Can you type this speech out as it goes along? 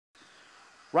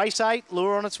Race 8,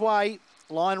 lure on its way.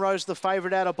 Lion Rose, the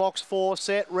favourite out of box 4,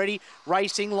 set, ready,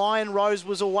 racing. Lion Rose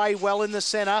was away well in the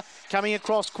centre. Coming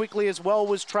across quickly as well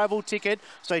was Travel Ticket.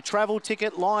 So Travel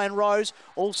Ticket, Lion Rose,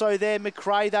 also there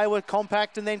McRae. They were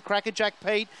compact, and then Crackerjack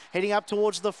Pete heading up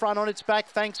towards the front on its back.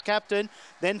 Thanks, Captain.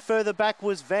 Then further back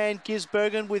was Van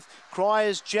Gisbergen with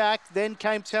Cryers Jack. Then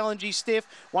came Talengy Stiff.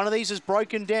 One of these is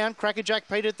broken down. Crackerjack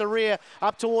Pete at the rear.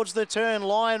 Up towards the turn.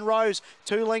 Lion Rose,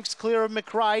 2 lengths clear of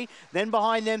McRae. Then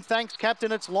behind them, Thanks,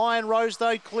 Captain. It's Lion Rose,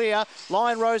 though, clear.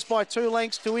 Lion Rose by 2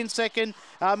 lengths to in second,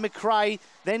 McRae.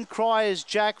 Then Cryers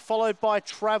Jack, followed by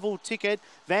Travel Ticket.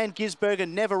 Van Gisbergen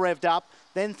never revved up.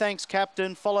 Then Thanks,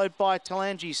 Captain, followed by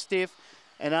Talangi Stiff.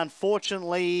 And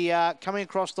unfortunately, coming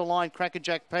across the line,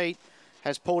 Crackerjack Pete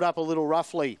has pulled up a little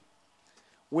roughly.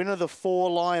 Winner the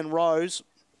 4, Lion Rose,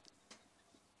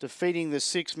 defeating the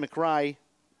 6, McRae.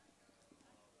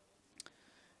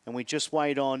 And we just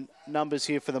wait on numbers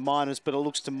here for the minors, but it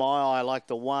looks to my eye like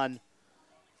the 1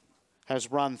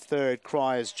 has run third,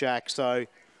 Cryers Jack. So I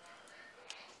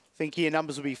think here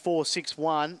numbers will be 4, 6,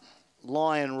 1.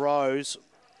 Lion Rose,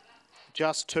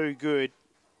 just too good.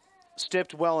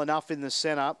 Stepped well enough in the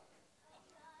centre.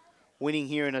 Winning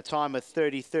here in a time of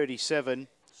 30.37.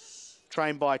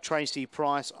 Trained by Tracy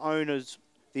Price, owners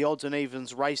the Odds and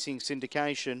Evens Racing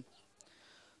Syndication.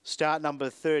 Start number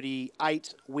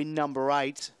 38, win number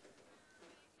 8.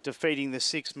 Defeating the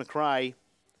 6, McRae,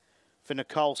 for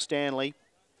Nicole Stanley.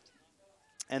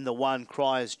 And the 1,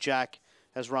 Cryers Jack,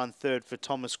 has run third for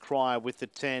Thomas Cryer, with the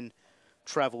 10,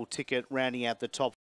 Travel Ticket, rounding out the top